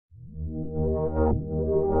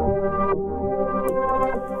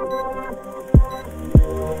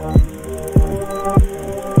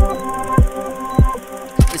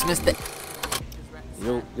Mr.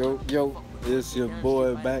 Yo, it's your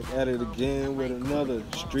boy back at it again with another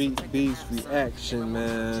Streetbeefs reaction,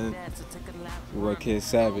 man. Your boy Kid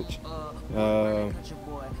Savage. Yeah,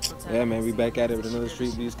 man, we back at it with another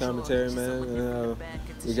Streetbeefs commentary, man.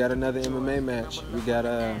 We got another MMA match. We got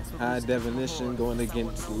High Definition going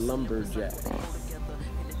against Lumberjack.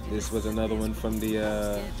 This was another one from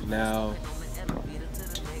the now.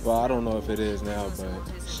 Well, I don't know if it is now, but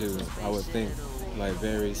shoot, I would think like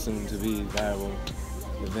very soon to be viral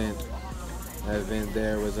event. That event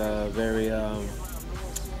there was very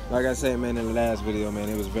like I said, man, in the last video, man,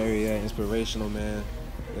 it was very inspirational, man.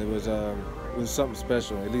 It was something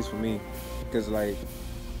special, at least for me, because like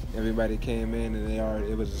everybody came in and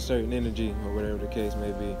it was a certain energy or whatever the case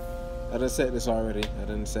may be. I done said this already. I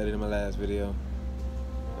done said it in my last video.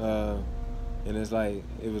 And it's like,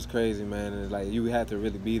 it was crazy, man. And it's like, you had to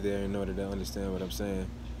really be there in order to understand what I'm saying.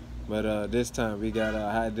 But this time we got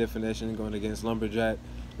High Definition going against Lumberjack.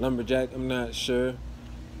 Lumberjack, I'm not sure.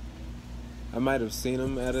 I might have seen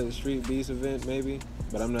him at a Streetbeefs event, maybe,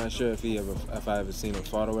 but I'm not sure if I ever seen him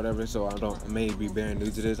fought or whatever. So I may be very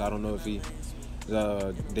new to this. I don't know if he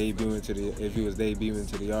was debuting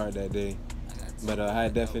to the yard that day. But High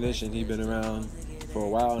Definition, he been around for a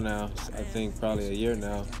while now. I think probably a year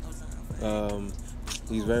now.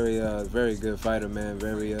 He's very good fighter, man.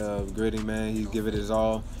 Very gritty, man. He give it his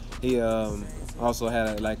all. He also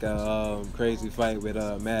had a crazy fight with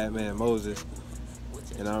Madman Moses,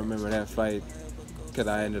 and I remember that fight because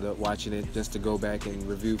I ended up watching it just to go back and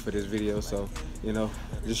review for this video. So, you know,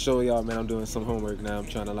 just show y'all, man, I'm doing some homework now. I'm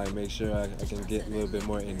trying to like make sure I can get a little bit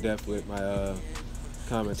more in depth with my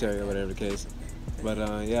commentary or whatever the case. But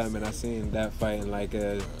yeah, man, I seen that fight and like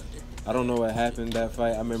I don't know what happened that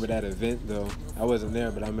fight. I remember that event though. I wasn't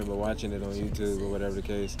there, but I remember watching it on YouTube or whatever the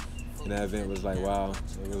case. And that event was like, wow,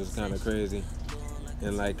 it was kind of crazy.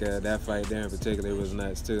 And like that fight there in particular was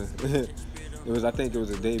nuts too. I think it was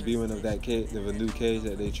a debuting of that cage, of a new cage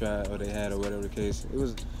that they tried or they had or whatever the case.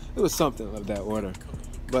 It was something of that order.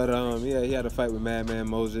 But yeah, he had a fight with Madman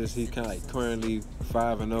Moses. He kind of like currently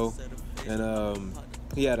 5-0, and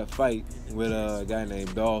he had a fight with a guy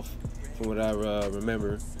named Dolph, from what I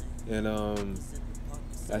remember. And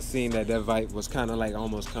I seen that fight was kind of like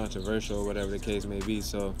almost controversial or whatever the case may be.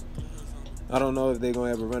 So I don't know if they're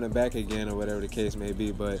going to ever run it back again or whatever the case may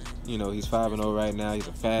be. But, you know, he's 5-0 right now. He's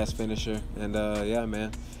a fast finisher. And, yeah,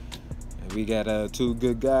 man, we got two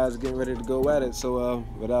good guys getting ready to go at it. So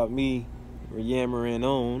without me yammering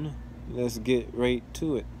on, let's get right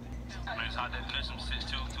to it.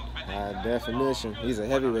 High Definition. He's a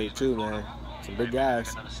heavyweight, too, man. Some big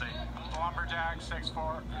guys. Lumberjack,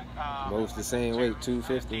 6'4". Both the same weight,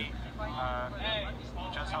 250.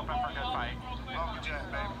 Just hoping for a good fight.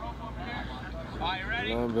 Lumberjack, baby.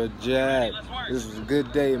 Lumberjack. This was a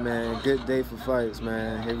good day, man. Good day for fights,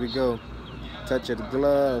 man. Here we go. Touch of the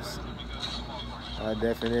gloves. High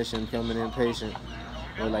Definition coming in patient.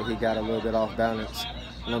 Looked like he got a little bit off balance.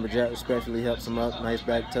 Lumberjack respectfully helps him up. Nice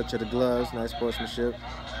back touch of the gloves. Nice sportsmanship.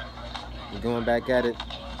 We're going back at it.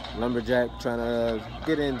 Lumberjack trying to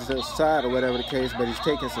get into the side or whatever the case, but he's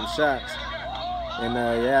taking some shots. And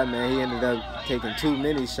yeah, man, he ended up taking too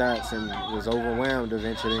many shots and was overwhelmed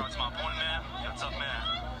eventually.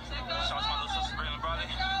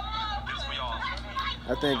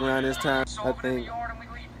 I think around this time, I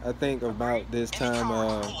think about this time,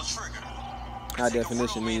 High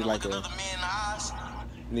Definition needs like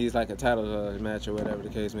a title match or whatever the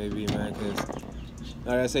case may be, man. Because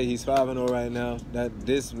like I say, he's 5-0 right now.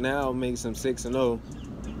 This now makes him 6-0.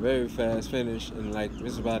 Very fast finish, and like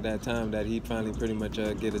it's about that time that he finally pretty much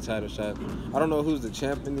get a title shot. I don't know who's the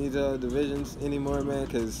champ in these divisions anymore, man,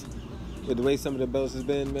 because with the way some of the belts has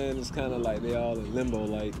been, man, it's kind of like they all in limbo,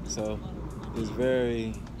 like. So it's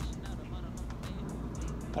very,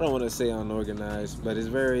 I don't want to say unorganized, but it's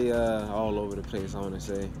very all over the place. I want to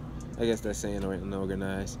say, I guess that's saying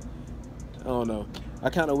unorganized. I don't know. I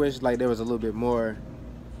kind of wish like there was a little bit more.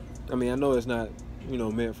 I mean, I know it's not, you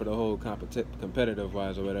know, meant for the whole competitive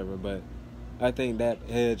wise or whatever, but I think that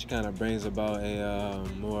edge kind of brings about a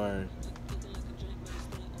more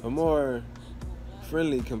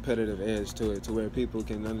friendly competitive edge to it, to where people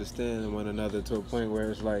can understand one another to a point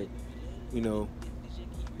where it's like, you know,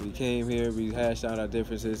 we came here, we hashed out our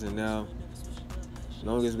differences, and now, as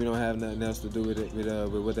long as we don't have nothing else to do with it,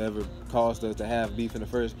 with whatever caused us to have beef in the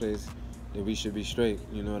first place, then we should be straight.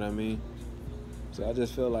 You know what I mean? So I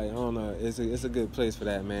just feel like, I don't know, it's a good place for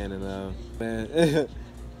that, man. And man,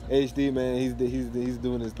 HD, man, he's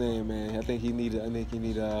doing his thing, man. I think he need a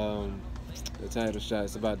title shot.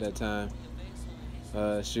 It's about that time.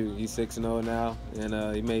 Shoot, he's 6-0 now,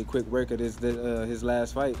 and he made quick work of his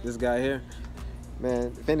last fight. This guy here,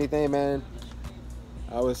 man. If anything, man,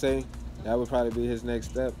 I would say that would probably be his next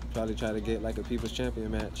step. Probably try to get like a People's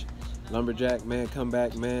Champion match. Lumberjack, man, come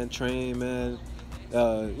back, man, train, man.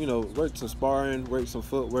 You know, work some sparring, work some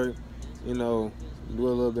footwork. You know, do a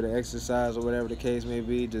little bit of exercise or whatever the case may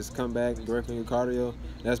be. Just come back and work on your cardio.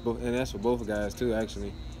 That's for both guys too,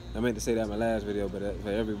 actually. I meant to say that in my last video, but for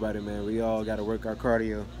everybody, man, we all got to work our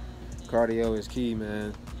cardio. Cardio is key,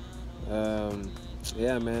 man.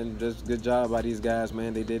 Yeah, man, just good job by these guys,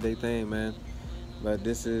 man. They did their thing, man. But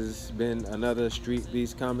this has been another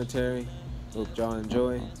Streetbeefs commentary. Hope y'all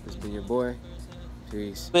enjoy. This been your boy.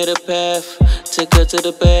 Peace. Made a path, took her to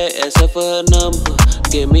the bed, asked her for her number.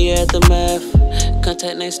 Get me at the math,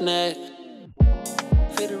 contact next snack.